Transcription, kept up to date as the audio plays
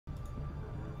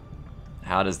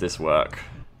How does this work?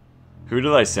 Who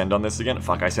did I send on this again?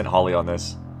 Fuck, I sent Holly on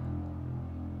this.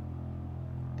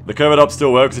 The covert op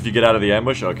still works if you get out of the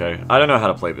ambush? Okay. I don't know how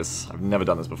to play this. I've never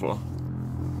done this before.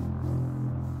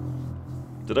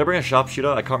 Did I bring a sharpshooter?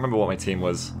 I can't remember what my team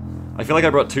was. I feel like I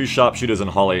brought 2 sharpshooters and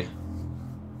Holly.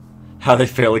 How they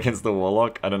fail against the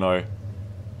warlock? I don't know.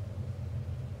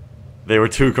 They were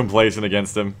too complacent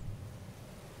against him.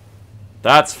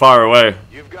 That's far away.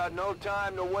 You've got no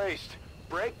time to waste.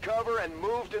 Break cover and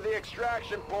move to the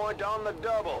extraction point on the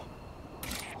double.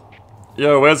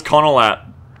 Yo, where's Connell at?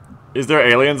 Is there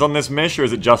aliens on this mish, or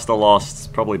is it just the Losts?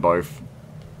 Probably both.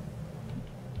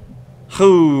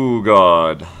 Oh,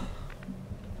 God.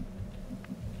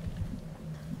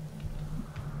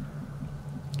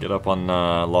 Get up on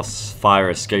Lost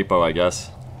Fire Escapo, I guess.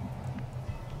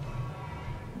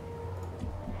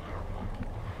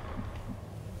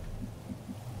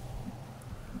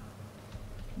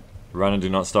 Run and do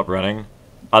not stop running.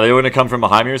 Are they going to come from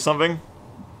behind me or something?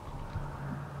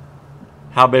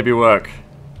 How baby work?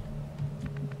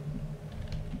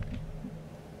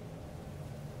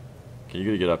 Okay, you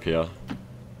gotta get up here.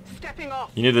 Stepping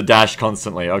off. You need to dash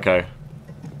constantly, okay.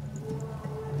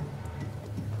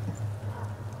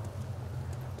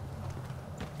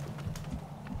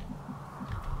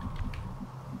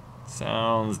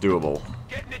 Sounds doable.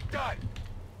 Getting it done.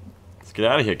 Let's get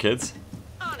out of here, kids.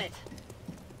 On it.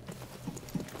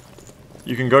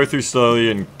 You can go through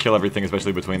slowly and kill everything,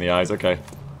 especially between the eyes, okay.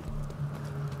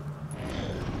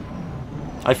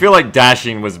 I feel like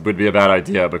dashing would be a bad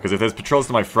idea, because if there's patrols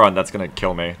to my front, that's gonna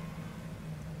kill me.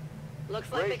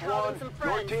 Looks like they called in some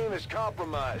friends. Your team is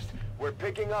compromised. We're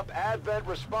picking up Advent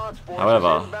response forces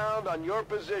However, inbound on your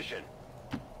position.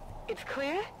 It's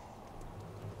clear?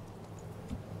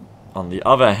 on the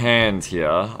other hand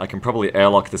here, I can probably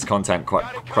airlock this content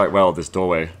quite well, this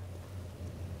doorway.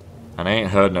 And I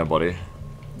ain't heard nobody.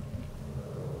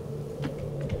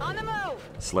 On the move.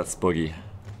 So let's boogie.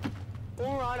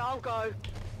 Alright, I'll go.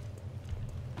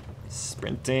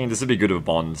 Sprinting. This would be good with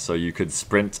bond, so you could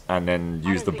sprint and then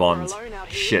use the think bond we're alone out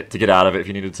here. shit to get out of it if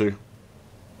you needed to.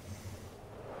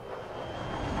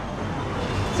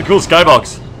 It's a cool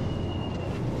skybox.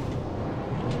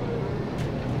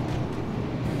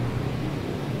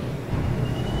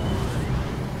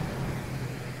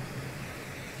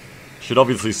 Should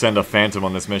obviously send a phantom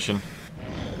on this mission.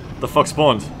 The fuck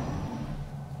spawned?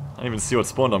 I didn't even see what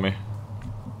spawned on me.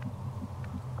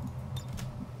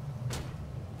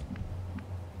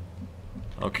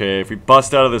 Okay, if we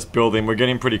bust out of this building, we're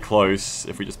getting pretty close.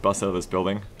 If we just bust out of this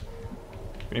building.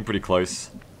 Getting pretty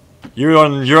close. You're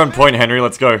on point, Henry,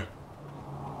 let's go.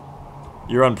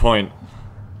 You're on point.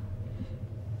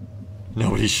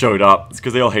 Nobody showed up. It's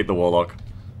because they all hate the Warlock.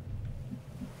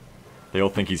 They all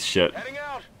think he's shit. Heading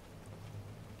out.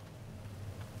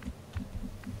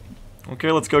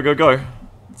 Okay, let's go, go, go.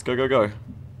 Let's go, go, go.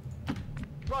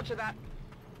 Roger that.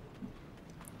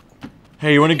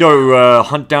 Hey, you wanna go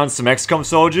hunt down some XCOM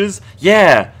soldiers?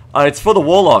 Yeah! It's for the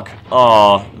Warlock.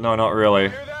 Oh, no, not really.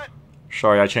 Hear that?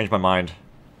 Sorry, I changed my mind.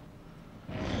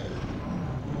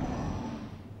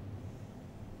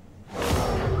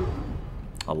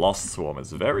 A lost swarm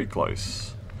is very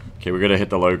close. Okay, we gotta hit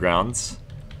the low grounds.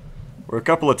 We're a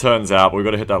couple of turns out, but we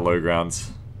gotta hit that low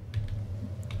grounds.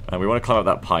 And we wanna climb up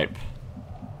that pipe.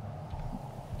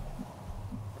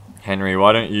 Henry,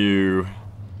 why don't you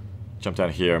jump down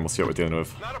here and we'll see what we're dealing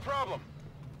with. Not a problem.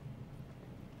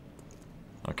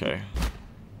 Okay.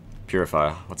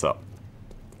 Purifier, what's up?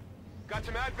 Got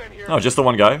some advent here. Oh, just the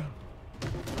one guy?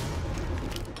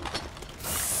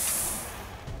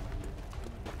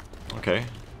 Okay.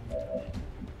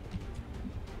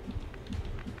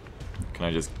 Can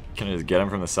I just get him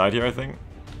from the side here, I think?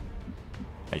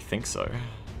 I think so.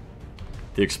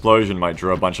 The explosion might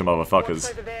draw a bunch of What's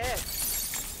motherfuckers. over there?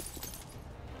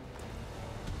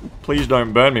 Please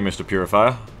don't burn me, Mr.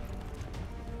 Purifier.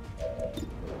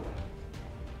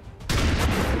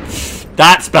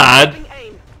 That's bad! Taking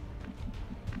aim.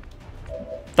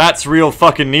 That's real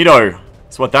fucking neato.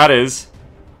 That's what that is.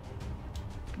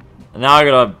 And now I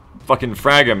gotta fucking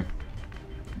frag him.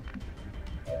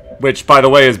 Which, by the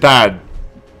way, is bad.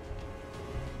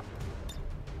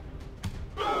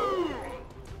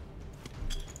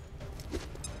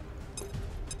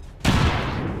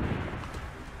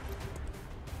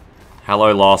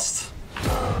 Hello, Lost.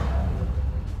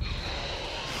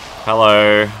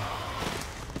 Hello.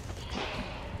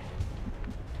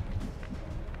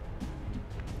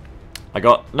 I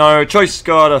got no choice,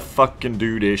 gotta fucking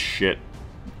do this shit.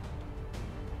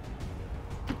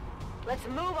 Let's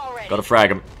move already. Gotta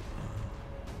frag him.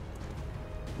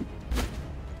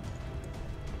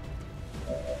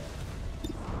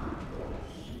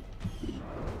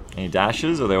 Any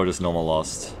dashes, or they were just normal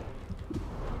lost?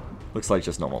 Looks like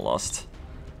just normal lost.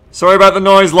 Sorry about the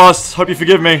noise, Lost. Hope you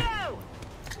forgive me.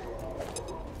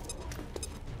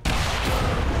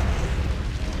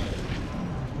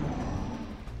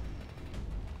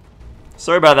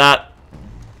 Sorry about that.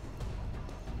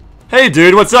 Hey,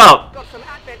 dude, what's up? Got some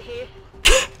advent here.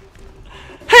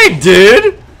 Hey,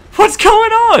 dude! What's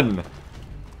going on?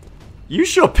 You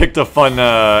sure picked a fun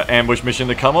ambush mission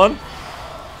to come on.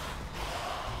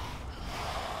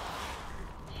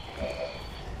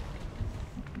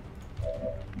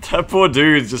 That poor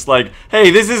dude's just like,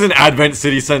 hey, this isn't Advent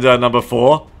City Center number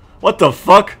 4. What the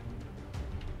fuck?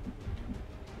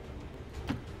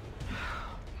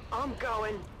 I'm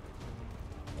going.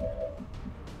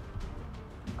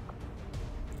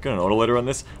 Got an autoloader on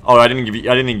this? Oh, I didn't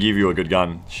even give you a good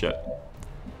gun. Shit.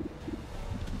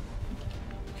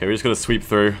 Okay, we just gotta sweep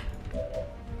through.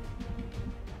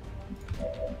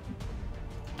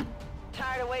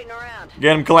 Tired of waiting around.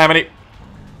 Get him, Calamity.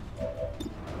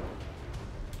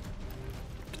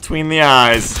 Between the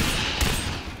eyes.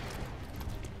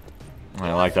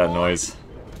 I like that noise.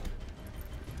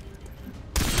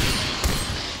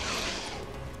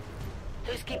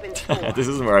 Who's keeping score? This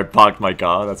isn't where I parked my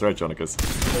car. That's right, Jonicus.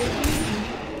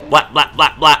 Blat, blat,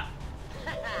 blat, blat.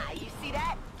 You see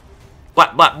that?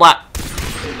 Blat, blat, blat.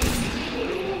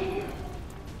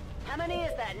 How many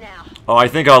is that now? Oh, I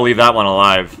think I'll leave that one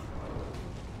alive.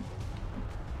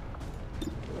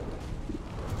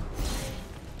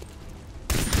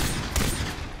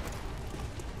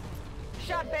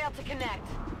 Shot failed to connect.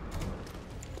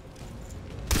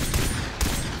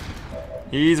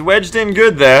 He's wedged in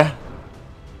good there.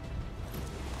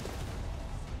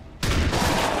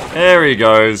 There he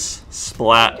goes.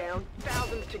 Splat. Down.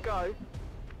 Thousands to go.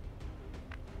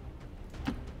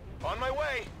 On my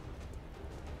way.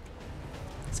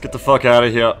 Let's get the fuck out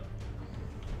of here.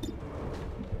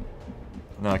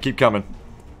 No, keep coming.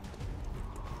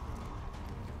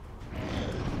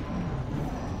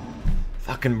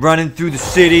 Fucking running through the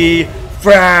city.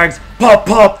 Frags. Pop,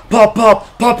 pop, pop,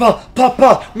 pop, pop, pop, pop,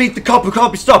 pop. Meet the cop who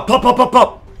can't be stopped. Pop, pop, pop,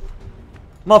 pop.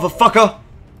 Motherfucker.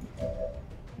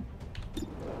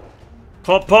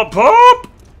 Pop, pop, pop.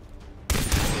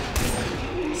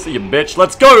 See you, bitch.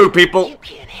 Let's go, people. You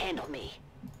can't handle me.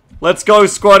 Let's go,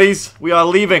 squaddies. We are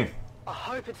leaving. I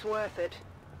hope it's worth it.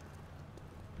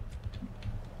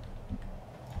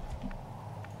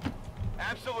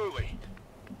 Absolutely.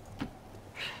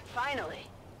 Finally.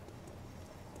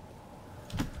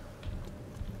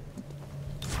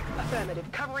 Affirmative.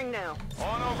 Covering now.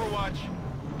 On Overwatch.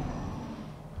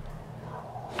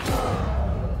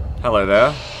 Hello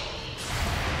there.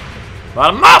 Light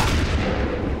 'em up!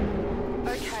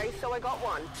 Okay, so I got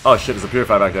one. Oh shit, there's a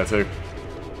purifier back there too.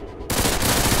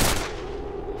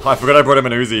 Oh, I forgot I brought him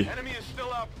an Uzi. Enemy is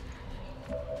still up.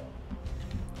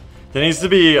 There needs to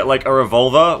be like a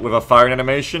revolver with a firing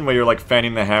animation where you're like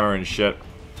fanning the hammer and shit.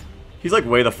 He's like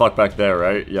way the fuck back there,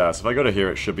 right? Yeah, so if I go to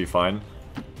here it should be fine.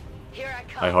 Here I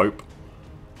come. I hope.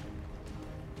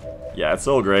 Yeah, it's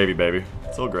all gravy, baby.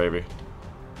 It's all gravy.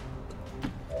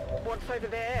 What's over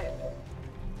there?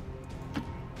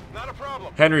 Not a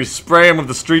problem. Henry, spray him with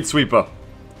the street sweeper.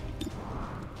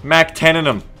 Mac 10 in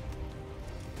him.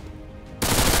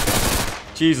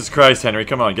 Jesus Christ, Henry,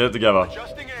 come on, get it together.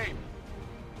 Adjusting aim.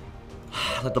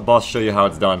 Let the boss show you how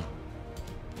it's done.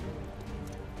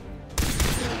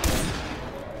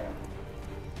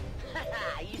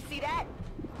 You see that?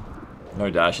 No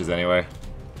dashes anyway.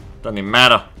 Doesn't even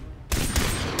matter.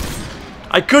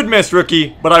 I could miss,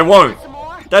 rookie, but I won't. Some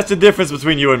more? That's the difference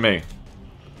between you and me.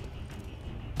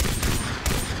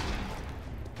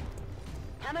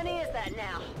 How many is that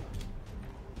now?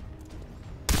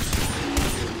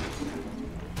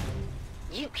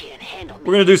 You can't handle me.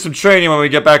 We're gonna do some training when we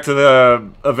get back to the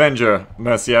Avenger,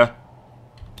 Mercia.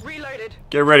 Reloaded.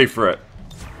 Get ready for it.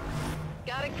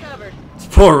 Got it covered. This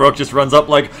poor Rook just runs up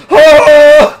like,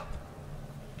 ah!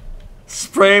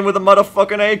 Spraying with a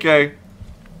motherfucking AK.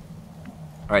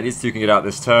 Alright, these two can get out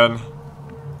this turn.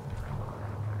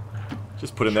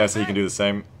 Just put him there so he can do the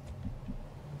same.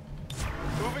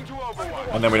 Moving to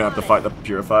Overwatch. And then we don't have to fight the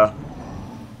Purifier.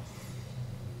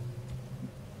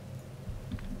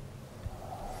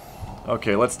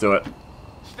 Okay, let's do it.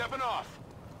 Stepping off.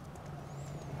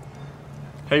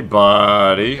 Hey,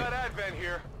 buddy. Got Advent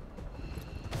here.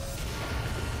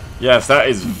 Yes, that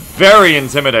is very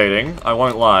intimidating. I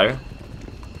won't lie.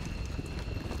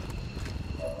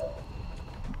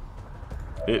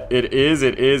 It is.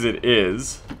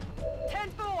 10-4.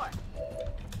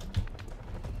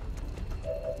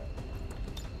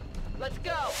 Let's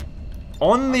go.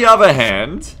 On the other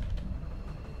hand,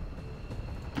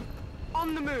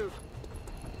 On the move.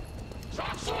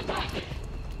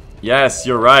 Yes,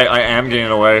 you're right. I am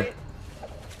getting away.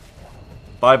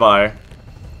 Bye-bye.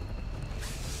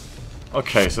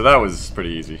 Okay, so that was pretty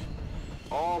easy.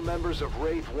 All members of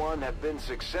Wraith 1 have been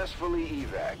successfully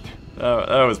evac'd.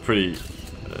 That was pretty...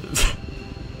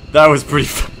 that was pretty...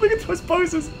 Look at those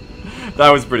poses!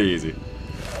 That was pretty easy.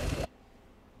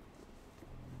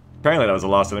 Apparently that was the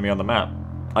last enemy on the map.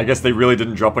 I guess they really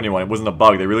didn't drop anyone. It wasn't a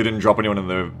bug. They really didn't drop anyone in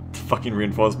the fucking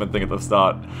reinforcement thing at the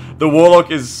start. The Warlock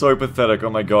is so pathetic. Oh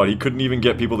my god. He couldn't even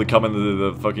get people to come into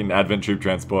the fucking Advent troop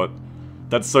transport.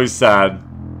 That's so sad.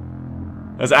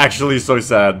 That's actually so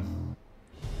sad.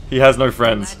 He has no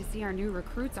friends. Glad to see our new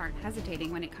recruits aren't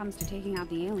hesitating when it comes to taking out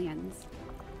the aliens.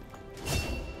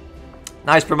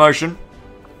 Nice promotion.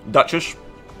 Duchess.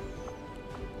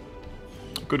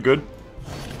 Good, good.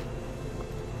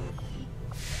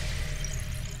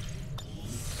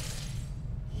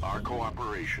 Our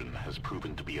cooperation has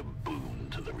proven to be a boon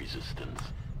to the Resistance.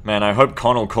 Man, I hope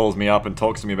Connell calls me up and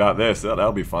talks to me about this.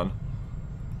 That'll be fun.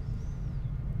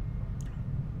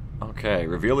 Okay,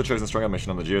 reveal the chosen stronghold mission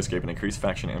on the Geoscape and increase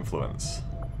faction influence.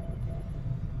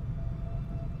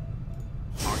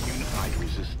 Our unified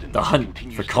Resistance The hunt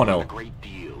continues for to Connell. learn a great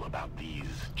deal about these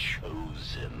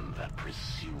chosen that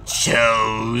pursue us.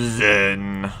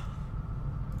 Chosen.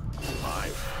 My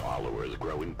followers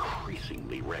grow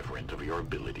increasingly reverent of your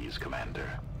abilities,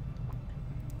 Commander.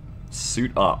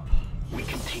 Suit up. We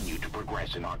continue to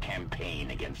progress in our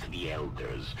campaign against the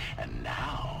Elders, and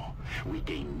now we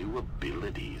gain new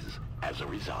abilities as a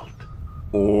result.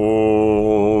 Oh,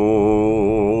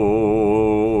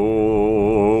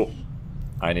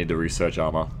 I need to research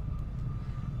armor.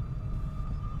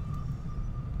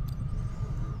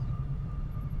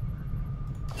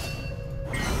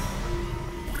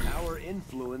 Our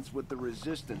influence with the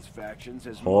Resistance factions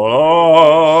has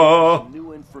Oh, some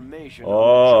new information.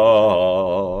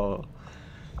 oh.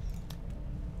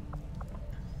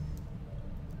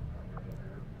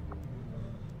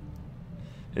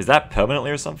 Is that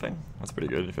permanently or something? That's pretty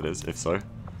good if it is, if so.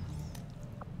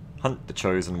 Hunt the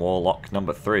Chosen Warlock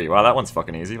number 3. Wow, that one's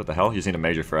fucking easy. What the hell? You just need a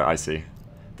major for it, I see.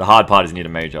 The hard part is you need a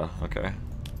major. Okay.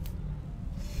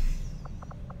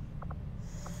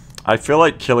 I feel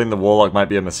like killing the Warlock might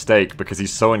be a mistake because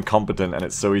he's so incompetent and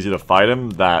it's so easy to fight him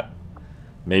that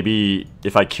maybe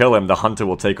if I kill him, the Hunter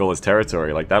will take all his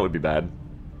territory. Like, that would be bad.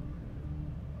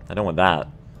 I don't want that.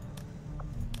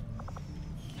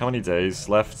 How many days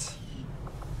left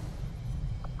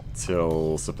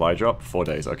till supply drop? 4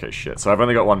 days. Okay, shit. So I've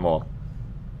only got one more.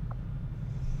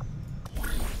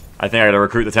 I think I gotta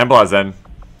recruit the Templars then,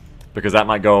 because that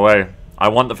might go away. I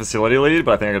want the facility lead,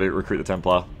 but I think I gotta recruit the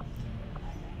Templar.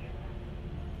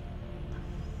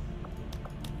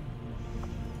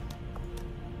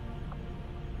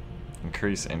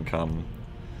 Increase income.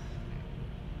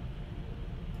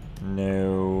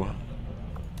 No.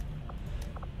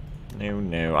 No,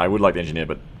 no. I would like the engineer,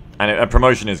 but... And a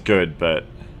promotion is good, but...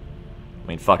 I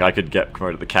mean, fuck, I could get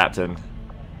promoted to captain.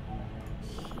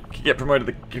 Could get promoted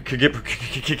to...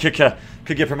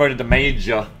 Could get promoted to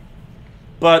major.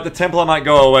 But the Templar might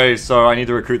go away, so I need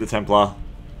to recruit the Templar.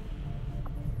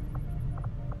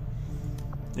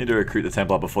 Need to recruit the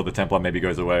Templar before the Templar maybe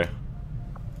goes away.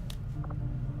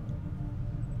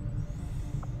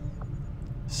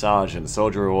 Sergeant,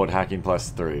 soldier reward, hacking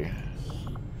 +3.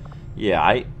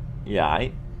 Yeah,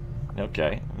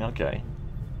 okay, okay.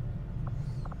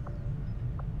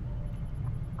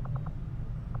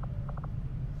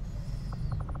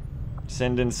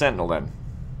 Send in Sentinel then.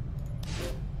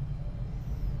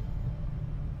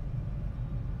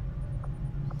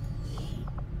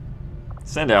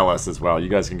 Send LS as well. You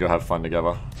guys can go have fun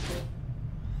together.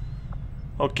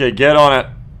 Okay, get on it.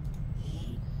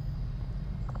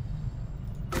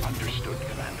 Understood,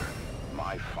 Commander.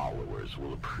 My followers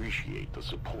will appreciate the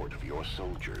support of your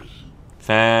soldiers.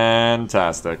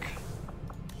 Fantastic.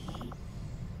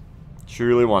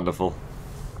 Truly wonderful.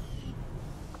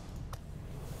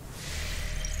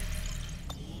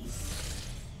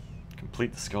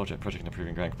 Complete the Skulljet project and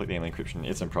improving ground. Complete the alien encryption.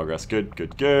 It's in progress. Good,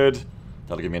 good, good.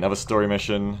 That'll give me another story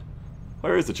mission.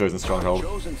 Where is the Chosen Stronghold?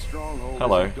 Chosen Stronghold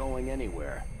Hello. isn't going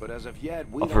anywhere, but as of yet,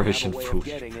 we Operation don't have a way of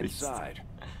Foolish getting Priest. inside.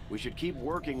 We should keep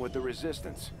working with the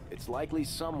Resistance. It's likely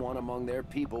someone among their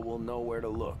people will know where to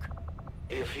look.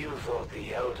 If you thought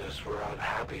the Elders were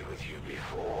unhappy with you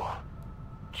before,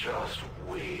 just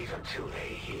wait until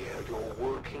they hear you're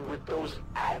working with those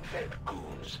Advent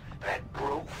goons that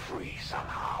broke free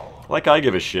somehow. Like I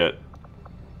give a shit.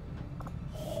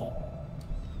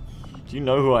 Do you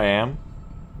know who I am?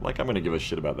 Like I'm gonna give a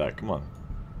shit about that. Come on.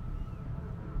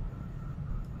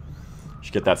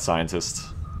 Should get that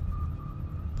scientist.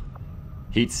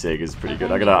 Heat sig is pretty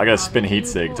good. I gotta spin heat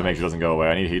sig to make sure it doesn't go away.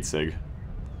 I need heat sig.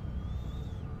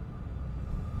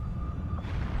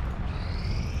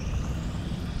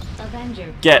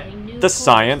 Get the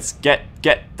science. Get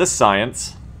the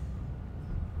science.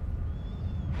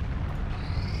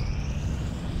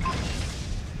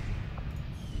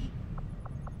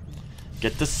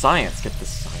 Get the science. Get the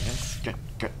science.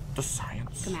 Get the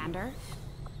science. Commander?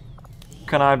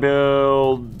 Can I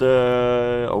build...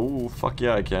 oh, fuck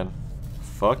yeah I can.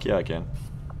 Fuck yeah I can.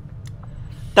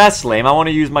 That's lame. I want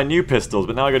to use my new pistols,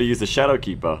 but now I gotta use the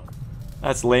Shadowkeeper.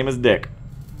 That's lame as dick.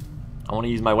 I want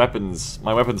to use my weapons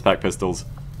pack pistols.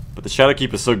 But the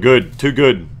Shadowkeeper's so good. Too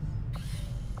good.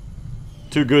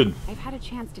 Too good. I've had a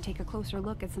chance to take a closer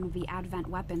look at some of the Advent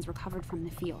weapons recovered from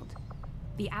the field.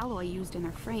 The alloy used in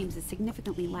their frames is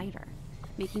significantly lighter,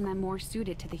 making them more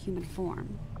suited to the human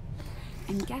form.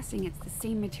 I'm guessing it's the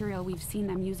same material we've seen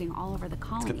them using all over the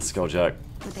colony. Let's get the Skulljack.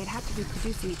 But they'd have to be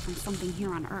producing it from something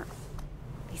here on Earth.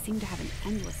 They seem to have an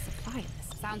endless supply of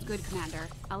this. Sounds good, Commander.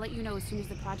 I'll let you know as soon as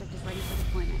the project is ready for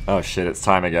deployment. Oh shit, it's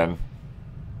time again.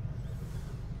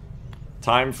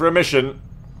 Time for a mission.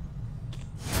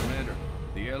 Commander,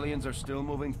 the aliens are still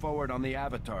moving forward on the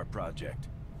Avatar project.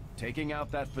 Taking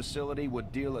out that facility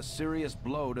would deal a serious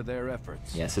blow to their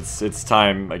efforts. Yes, it's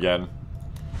time again.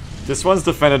 This one's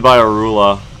defended by a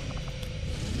ruler.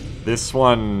 This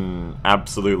one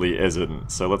absolutely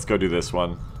isn't. So let's go do this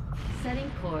one.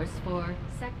 Setting course for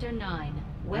Sector 9,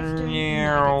 Western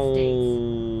United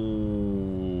States.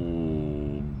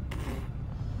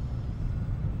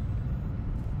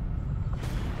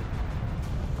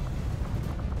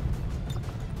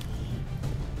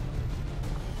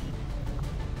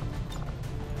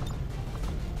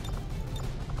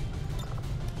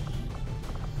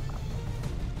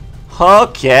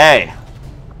 Okay.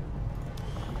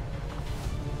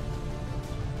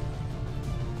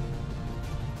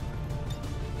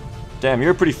 Damn,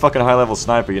 you're a pretty fucking high level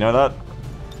sniper, you know that?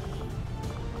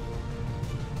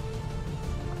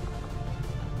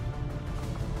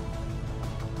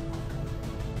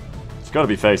 It's gotta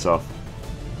be face off.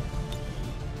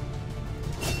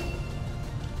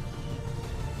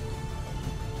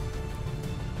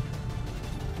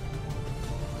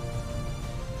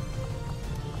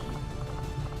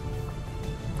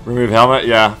 Remove helmet?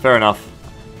 Yeah, fair enough.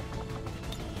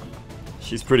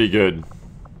 She's pretty good.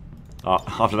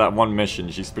 After that one mission,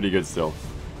 she's pretty good still.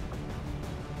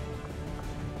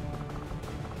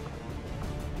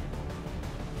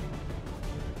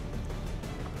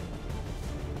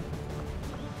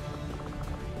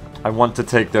 I want to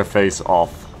take their face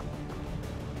off.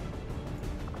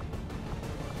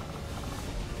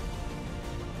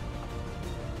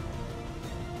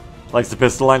 Likes the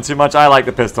pistol line too much? I like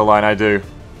the pistol line, I do.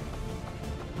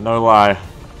 No lie.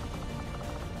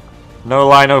 No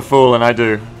lie, no foolin', I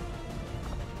do.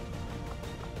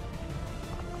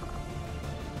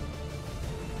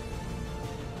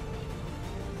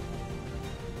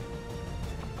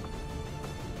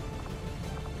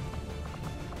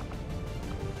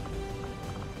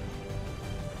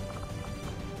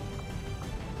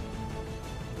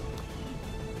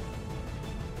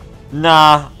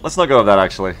 Nah, let's not go with that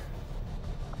actually.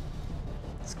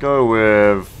 Let's go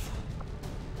with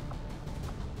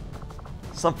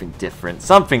something different.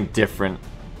 Something different.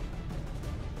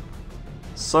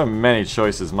 So many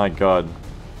choices, my god.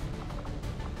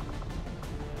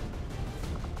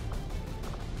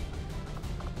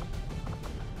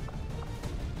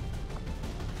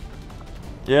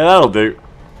 Yeah, that'll do.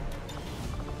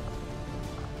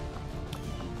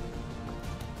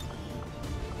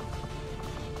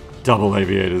 Double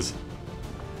aviators.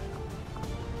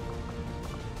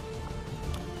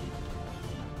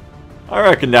 I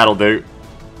reckon that'll do.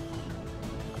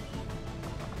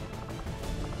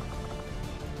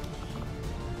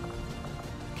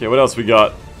 Okay, what else we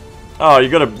got? Oh, you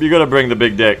gotta bring the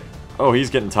big dick. Oh,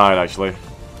 he's getting tired actually.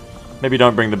 Maybe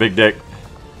don't bring the big dick.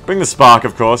 Bring the spark,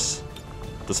 of course.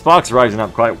 The spark's rising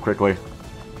up quite quickly.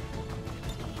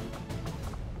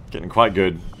 Getting quite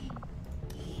good.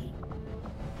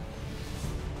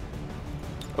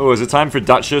 Oh, is it time for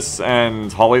Duchess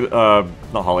and Holly, not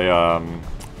Holly,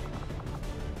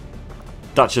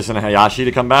 Duchess and Hayashi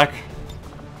to come back?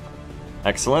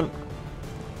 Excellent.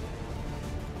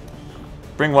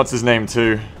 Bring what's his name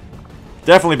too.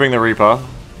 Definitely bring the Reaper.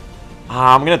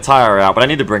 I'm gonna tire her out, but I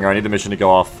need to bring her. I need the mission to go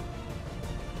off.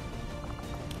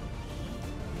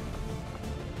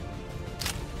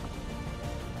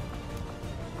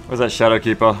 Where's that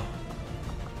Shadowkeeper?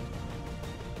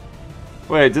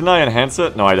 Wait, didn't I enhance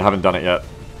it? No, I haven't done it yet.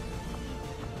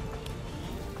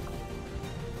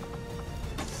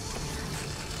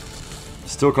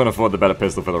 Still can't afford the better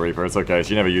pistol for the Reaper. It's okay,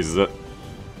 she never uses it.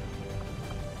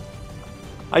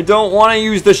 I don't want to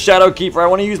use the Shadow Keeper. I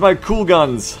want to use my cool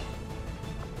guns.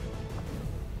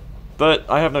 But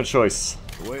I have no choice.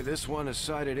 The way this one is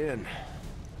sighted in,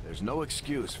 there's no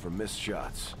excuse for missed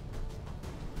shots.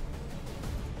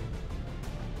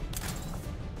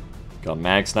 Got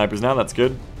mag snipers now, that's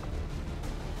good.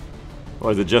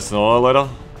 Or is it just an autoloader?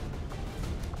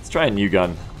 Let's try a new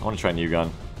gun. I want to try a new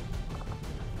gun.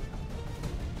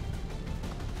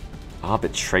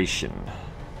 Arbitration.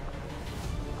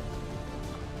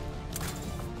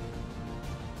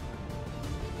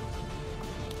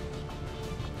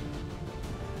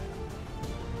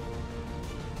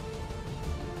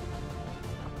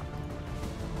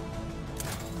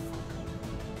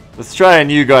 Let's try a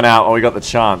new gun out while we got the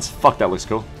chance. Fuck, that looks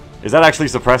cool. Is that actually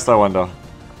suppressed, I wonder?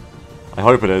 I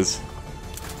hope it is.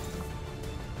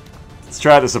 Let's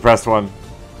try out the suppressed one.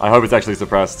 I hope it's actually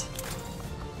suppressed.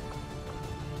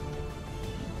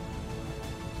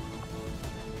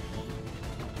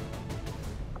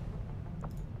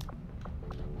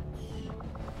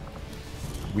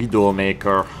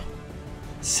 Widowmaker.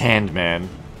 Sandman.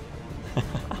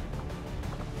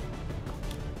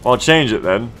 I'll change it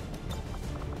then.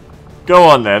 Go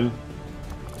on then.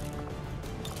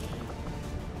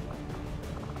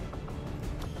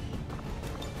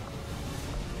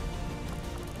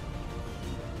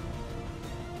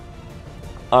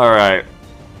 Alright.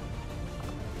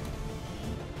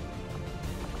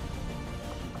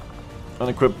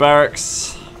 Unequipped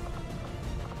barracks.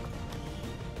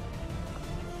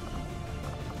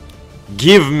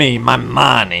 Give me my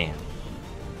money.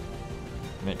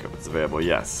 Make up it's available,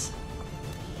 yes.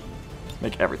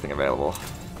 Make everything available.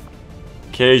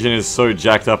 Cajun is so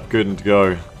jacked up, good and to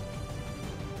go.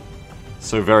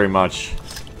 So very much.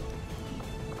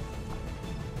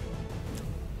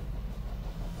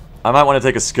 I might want to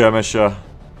take a skirmisher.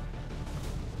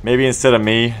 Maybe instead of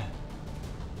me.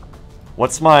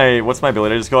 What's my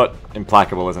ability? I just got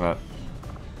implacable, isn't it?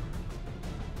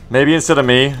 Maybe instead of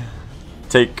me,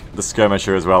 take the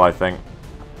skirmisher as well, I think.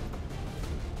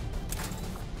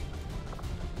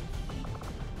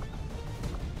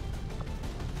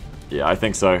 Yeah, I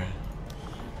think so.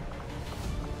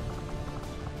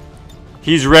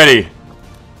 He's ready.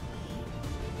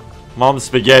 Mom's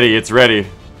spaghetti, it's ready.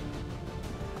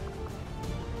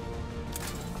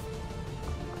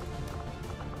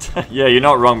 Yeah, you're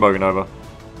not wrong, Boganova.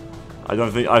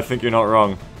 I think you're not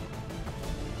wrong.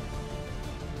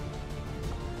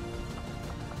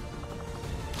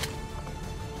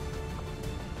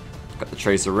 Got the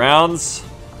tracer rounds.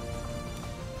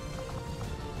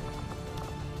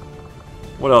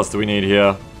 What else do we need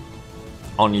here?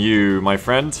 On you, my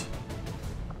friend.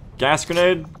 Gas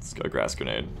grenade? Let's go gas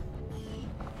grenade.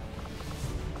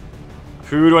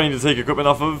 Who do I need to take equipment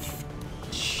off of?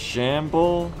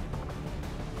 Shamble?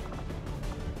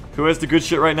 Who has the good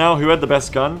shit right now? Who had the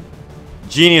best gun?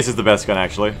 Genius is the best gun,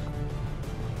 actually.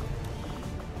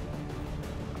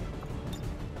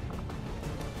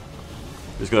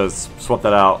 Just gotta swap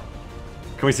that out.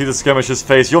 Can we see the skirmisher's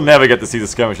face? You'll never get to see the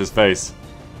skirmisher's face.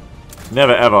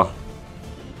 Never ever.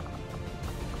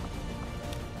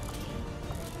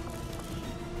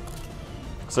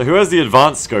 So who has the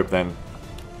advanced scope then?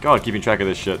 God, keeping track of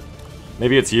this shit.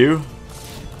 Maybe it's you?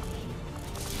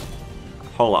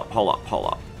 Hold up, hold up, hold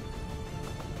up.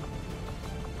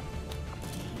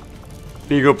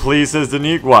 Beagle, please, says the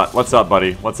nuke. What? What's up,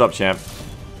 buddy? What's up, champ?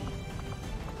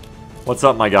 What's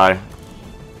up, my guy?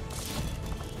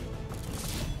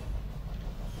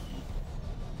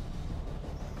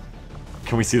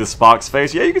 Can we see the Spark's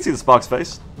face? Yeah, you can see the Spark's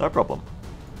face. No problem.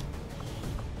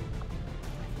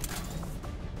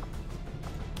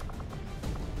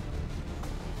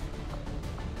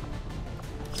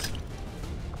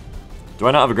 Do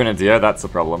I not have a grenadier? That's the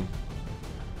problem.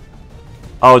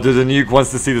 Oh, the nuke wants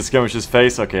to see the skirmisher's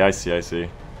face? Okay, I see, I see.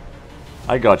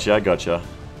 I gotcha, I gotcha.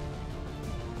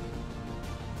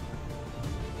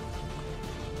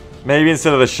 Maybe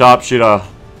instead of the sharpshooter,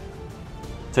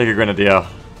 take a grenadier.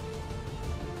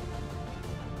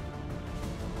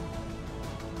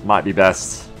 Might be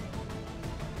best.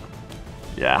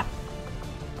 Yeah.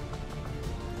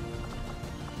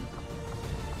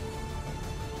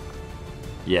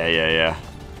 Yeah.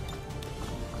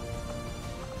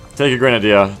 Take a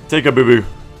grenadier. Take a boo-boo.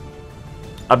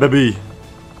 A baby.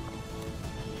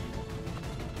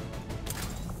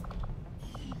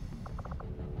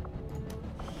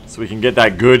 So we can get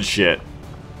that good shit.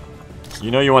 You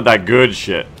know you want that good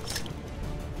shit.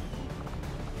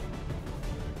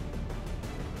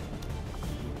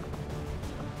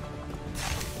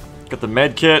 Got the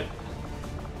med kit.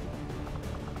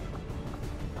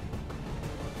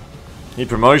 Need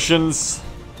promotions.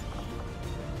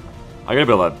 I gotta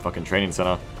build that fucking training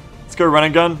center. Let's go run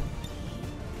and gun.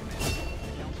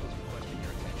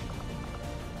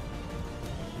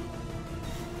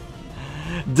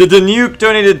 The Danuke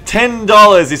donated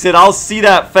 $10. He said, I'll see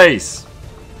that face.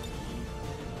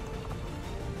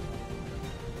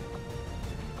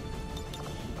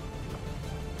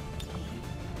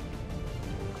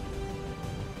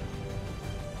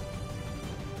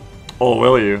 Oh,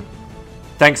 will you?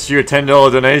 Thanks for your $10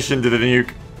 donation to the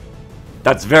Danuke.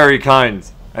 That's very kind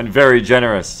and very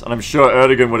generous, and I'm sure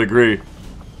Erdogan would agree.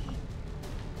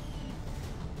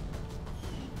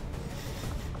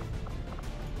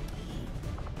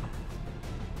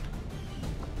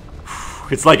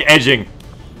 It's like edging.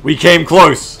 We came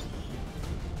close.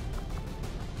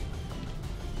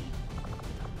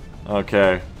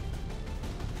 Okay.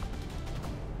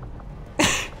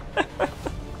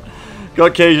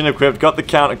 Got Cajun equipped, got the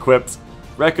count equipped.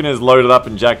 Reckoner's loaded up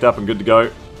and jacked up and good to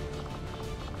go.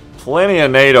 Plenty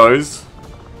of NATOs.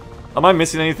 Am I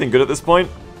missing anything good at this point?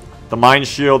 The mine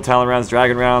shield, talon rounds,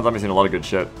 dragon rounds. I'm missing a lot of good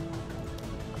shit.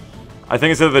 I think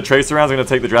instead of the tracer rounds, I'm going to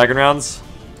take the dragon rounds.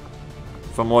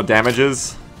 For more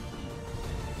damages.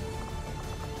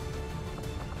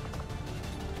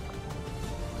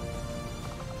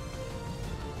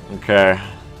 Okay.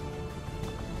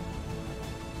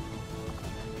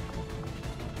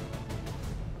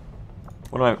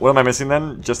 What am I missing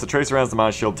then? Just the tracer rounds, the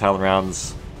mine shield, talon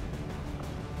rounds.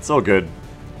 It's all good.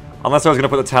 Unless I was going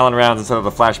to put the talon rounds instead of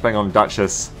the flashbang on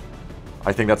Duchess.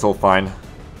 I think that's all fine.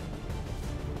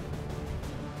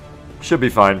 Should be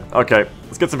fine. Okay,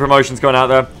 let's get some promotions going out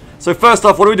there. So first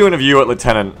off, what are we doing of you at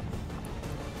Lieutenant?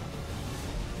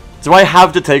 Do I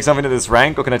have to take something to this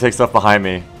rank, or can I take stuff behind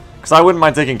me? Because I wouldn't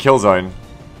mind taking Killzone.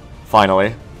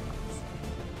 Finally.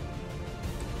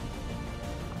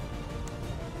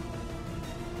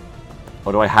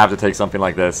 Or do I have to take something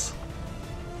like this?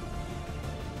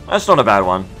 That's not a bad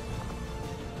one.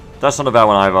 That's not a bad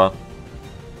one either.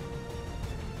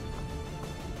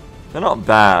 They're not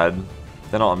bad.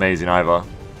 They're not amazing either.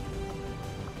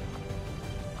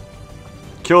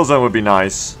 Killzone would be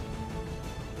nice.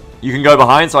 You can go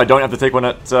behind, so I don't have to take one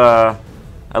at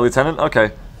Lieutenant?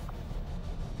 Okay.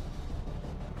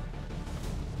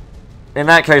 In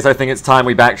that case, I think it's time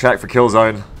we backtrack for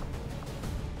Killzone.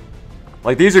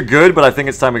 Like, these are good, but I think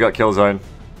it's time we got Killzone.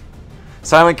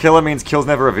 Silent Killer means kills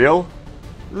never reveal?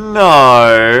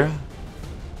 No.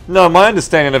 No, my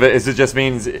understanding of it is it just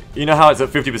means, you know how it's at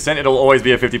 50%? It'll always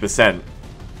be at 50%.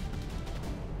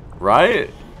 Right?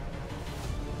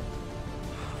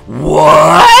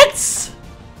 What?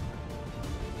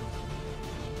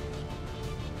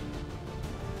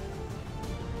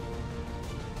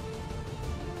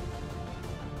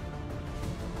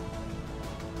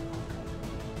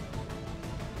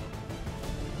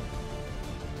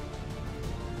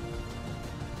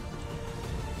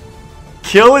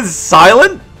 Kill is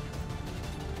silent?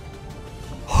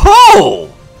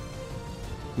 Oh!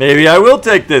 Maybe I will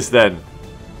take this then.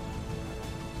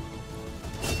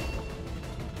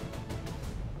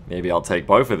 Maybe I'll take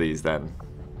both of these then.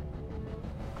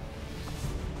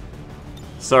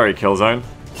 Sorry, Killzone.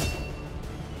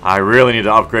 I really need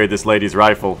to upgrade this lady's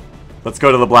rifle. Let's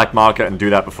go to the black market and do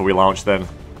that before we launch then. I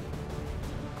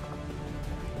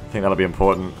think that'll be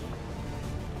important.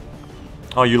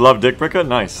 Oh, you love Dick Bricker?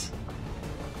 Nice.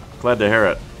 Glad to hear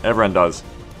it. Everyone does.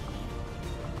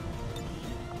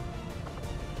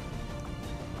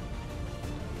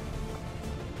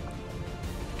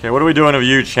 Okay, what are we doing of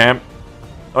you, champ?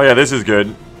 Oh yeah, this is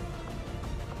good.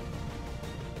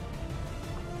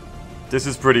 This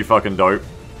is pretty fucking dope.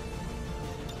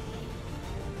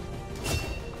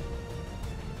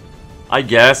 I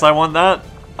guess I want that.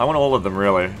 I want all of them,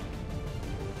 really.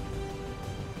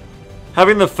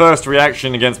 Having the first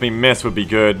reaction against me miss would be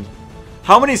good.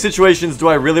 How many situations do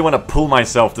I really want to pull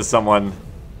myself to someone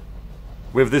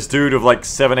with this dude of like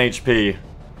 7 HP?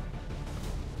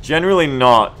 Generally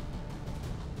not.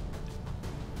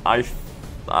 I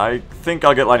think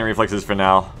I'll get lightning reflexes for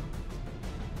now.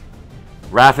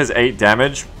 Raph is 8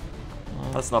 damage.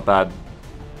 That's not bad.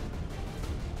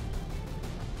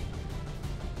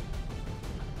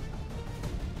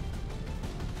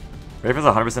 Raph is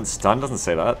 100% stun? Doesn't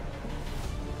say that.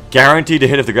 Guaranteed to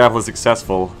hit if the grapple is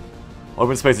successful.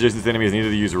 Open space adjacent to enemies needed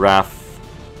to use Raph.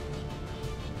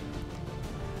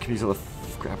 Can use all the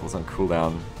grapples on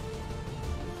cooldown.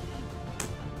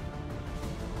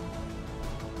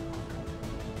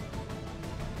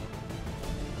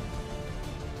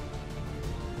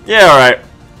 Yeah, alright.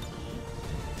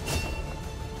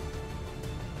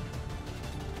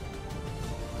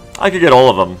 I could get all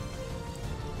of them.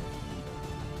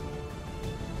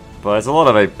 But it's a lot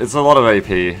of AP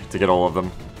to get all of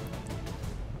them.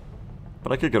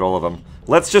 But I could get all of them.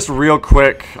 Let's just real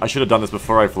quick, I should have done this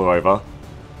before I flew over.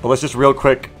 But let's just real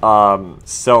quick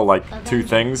sell like two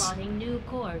things. New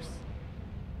course.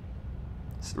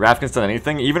 Rafkin's done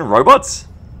anything? Even robots?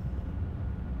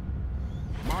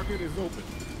 Market is open.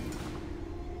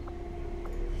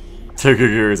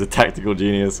 Tokugu is a tactical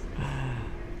genius.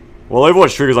 Well,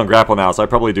 Overwatch triggers on grapple now, so I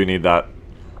probably do need that.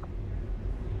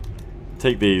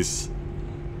 Take these.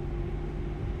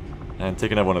 And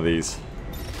take another one of these.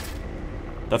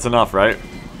 That's enough, right?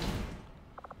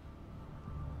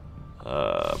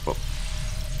 But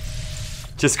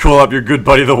just call up your good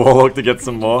buddy the Warlock to get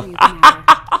some more.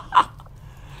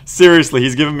 Seriously,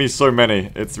 he's given me so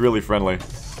many. It's really friendly.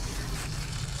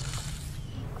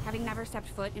 Having never stepped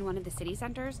foot in one of the city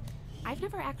centers, I've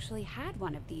never actually had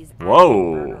one of these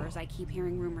Whoa. burgers I keep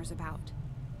hearing rumors about.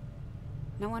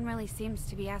 No one really seems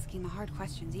to be asking the hard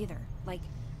questions either. Like,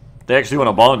 They actually want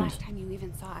to when was the bond. last time you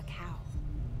even saw a cow?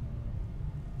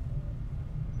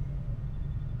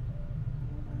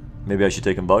 Maybe I should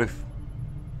take them both.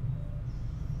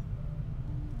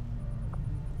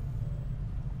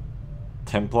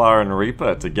 Templar and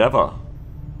Reaper together.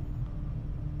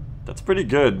 That's pretty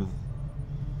good.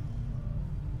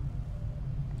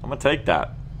 I'm gonna take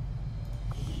that.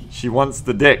 She wants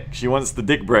the dick. She wants the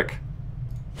dick brick.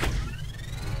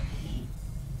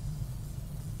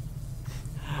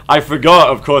 I forgot,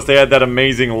 of course, they had that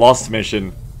amazing Lost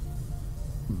mission.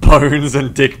 Bones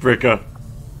and Dick Bricker.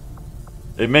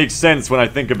 It makes sense when I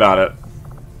think about it.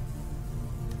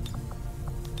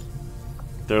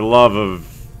 Their love of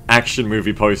action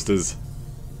movie posters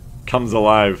comes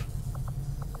alive.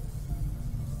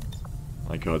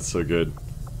 My god, so good.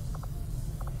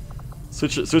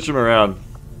 Switch them around.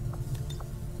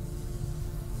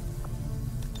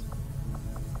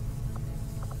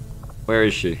 Where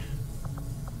is she?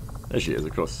 There she is,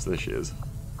 of course. There she is.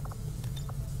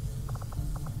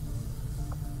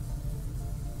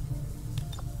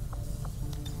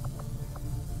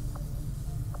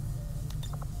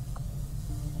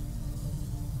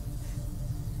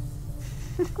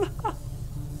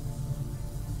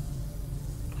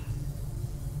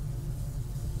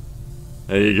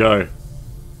 There you go.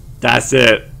 That's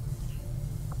it.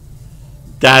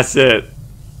 That's it.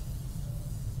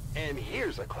 And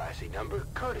here's a classy number,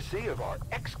 courtesy of our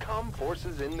XCOM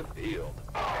forces in the field.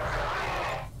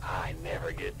 I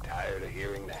never get tired of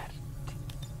hearing that.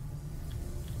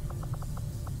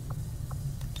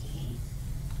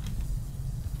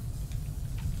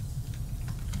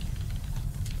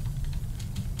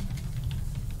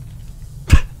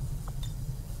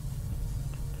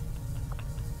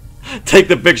 Take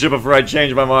the picture before I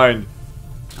change my mind.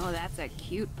 Oh, that's a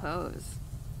cute pose.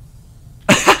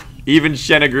 Even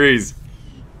Shen agrees.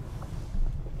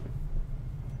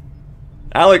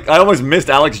 I almost missed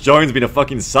Alex Jones being a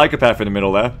fucking psychopath in the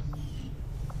middle there.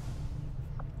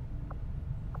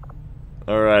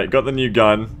 Alright, got the new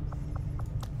gun.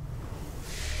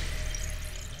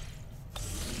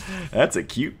 That's a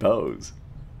cute pose.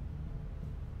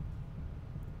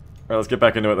 Alright, let's get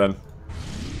back into it then.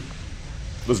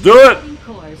 Let's do it!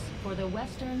 Course for the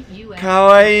Western US.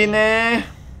 Kawaii ne.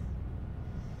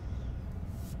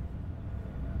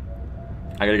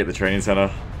 I gotta get the training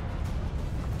center.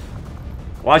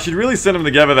 Well, I should really send them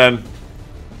together then.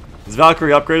 Is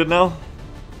Valkyrie upgraded now?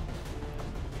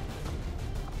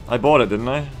 I bought it, didn't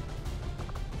I?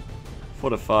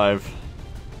 4 to 5.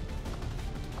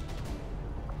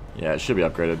 Yeah, it should be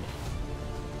upgraded.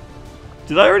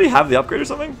 Did I already have the upgrade or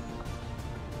something?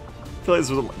 I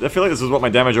feel like this was what my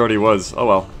damage already was. Oh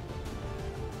well.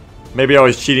 Maybe I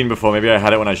was cheating before. Maybe I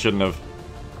had it when I shouldn't have.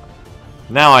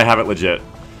 Now I have it legit.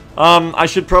 I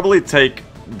should probably take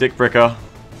Dick Bricker.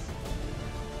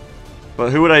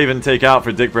 But who would I even take out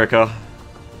for Dick Bricker?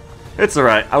 It's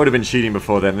alright. I would have been cheating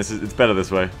before then. It's better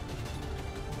this way.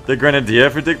 The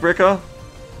Grenadier for Dick Bricker?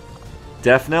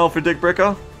 Death Knell for Dick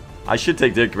Bricker? I should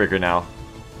take Dick Bricker now.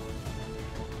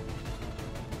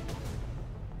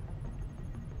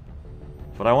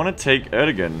 But I want to take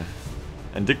Erdogan.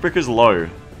 And Dick Bricker's low.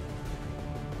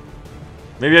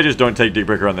 Maybe I just don't take Dick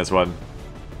Bricker on this one.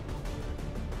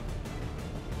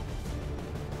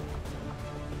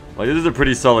 Like, this is a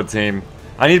pretty solid team.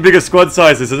 I need bigger squad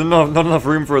sizes. There's not enough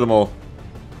room for them all.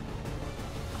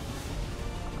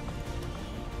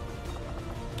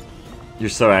 You're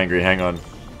so angry. Hang on.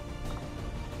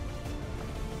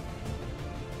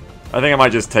 I think I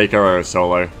might just take her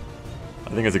solo. I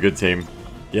think it's a good team.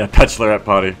 Yeah, bachelorette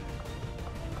party.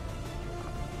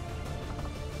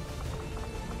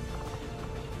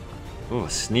 Oh,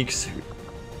 sneak suit.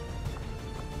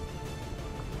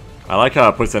 I like how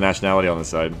it puts their nationality on the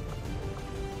side.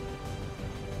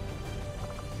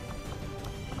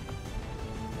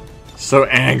 So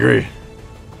angry.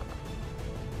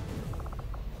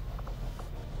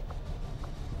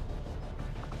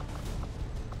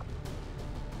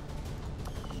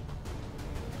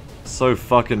 So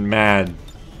fucking mad.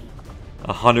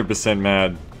 100%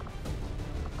 mad.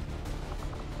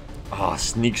 Oh,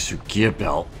 sneak suit gear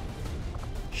belt.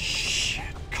 Shit.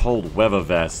 Cold weather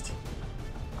vest.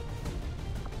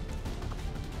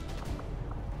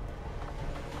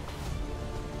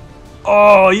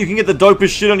 Oh, you can get the dopest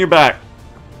shit on your back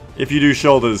if you do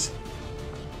shoulders.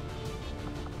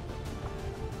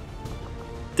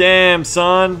 Damn,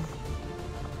 son.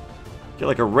 Get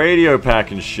like a radio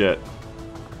pack and shit.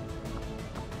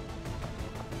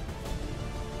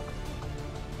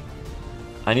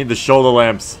 I need the shoulder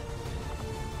lamps.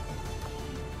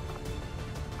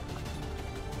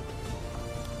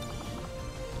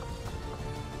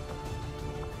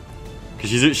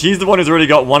 Because she's the one who's already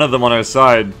got one of them on her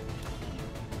side.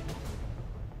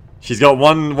 She's got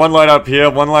one light up here,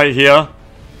 one light here.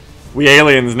 We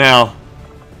aliens now.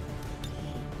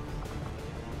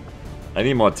 I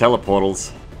need more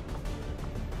teleportals.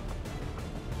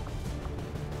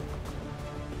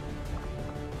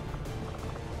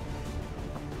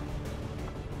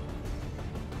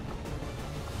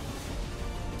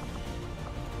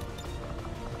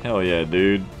 Hell yeah,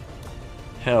 dude.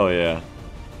 Hell yeah.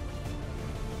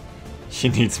 She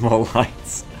needs more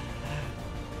lights.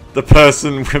 The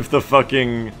person with the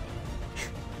fucking...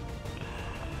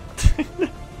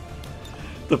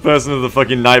 the person with the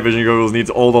fucking night vision goggles needs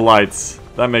all the lights.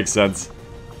 That makes sense.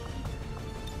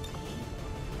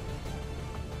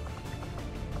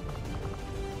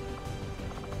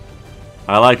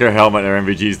 I like her helmet and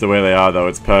her MVGs the way they are though,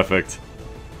 it's perfect.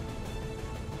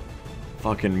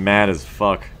 Fucking mad as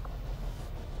fuck.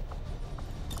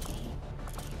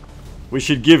 We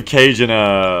should give Cajun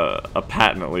a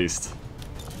patent at least.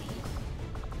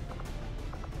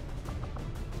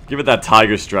 Give it that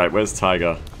tiger stripe. Where's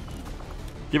Tiger?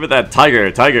 Give it that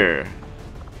tiger, tiger.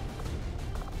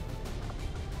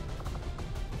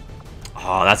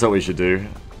 Oh, that's what we should do.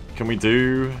 Can we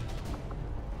do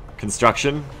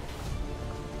construction?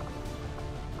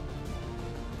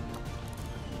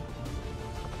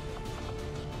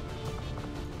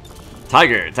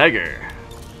 Tiger, tiger.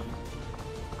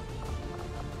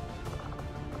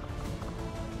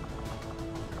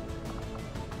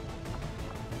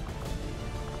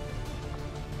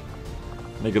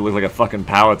 Make it look like a fucking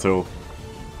power tool.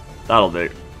 That'll do.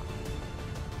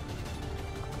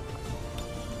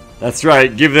 That's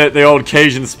right, give it the old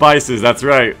Cajun spices, that's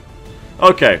right.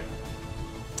 Okay.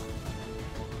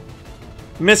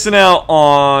 Missing out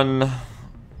on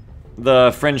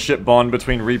the friendship bond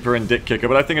between Reaper and Dick Kicker,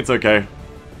 but I think it's okay.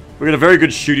 We've got a very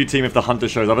good shooty team if the Hunter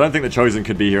shows up. I don't think the Chosen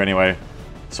could be here anyway,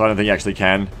 so I don't think he actually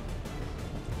can.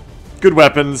 Good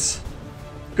weapons.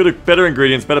 Good, better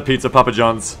ingredients, better pizza, Papa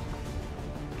John's.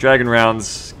 Dragon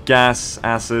rounds, gas,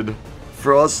 acid,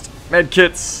 frost,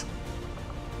 medkits,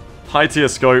 high tier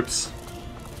scopes.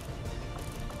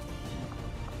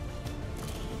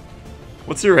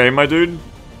 What's your aim, my dude?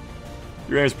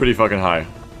 Your aim's pretty fucking high.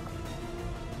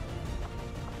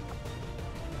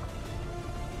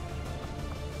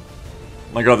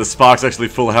 My god, the Spark's actually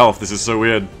full health. This is so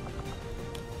weird.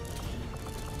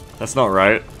 That's not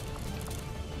right.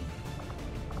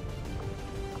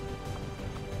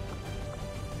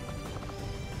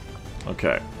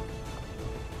 Okay.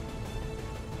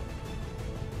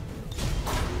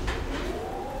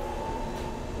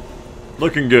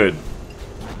 Looking good.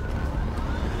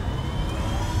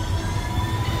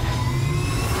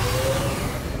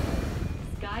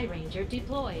 Sky Ranger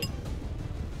deployed.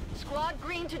 Squad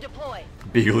green to deploy.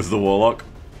 Beagle is the Warlock.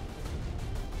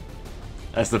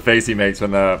 That's the face he makes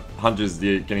when the Hunter's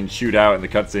getting chewed out in the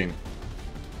cutscene.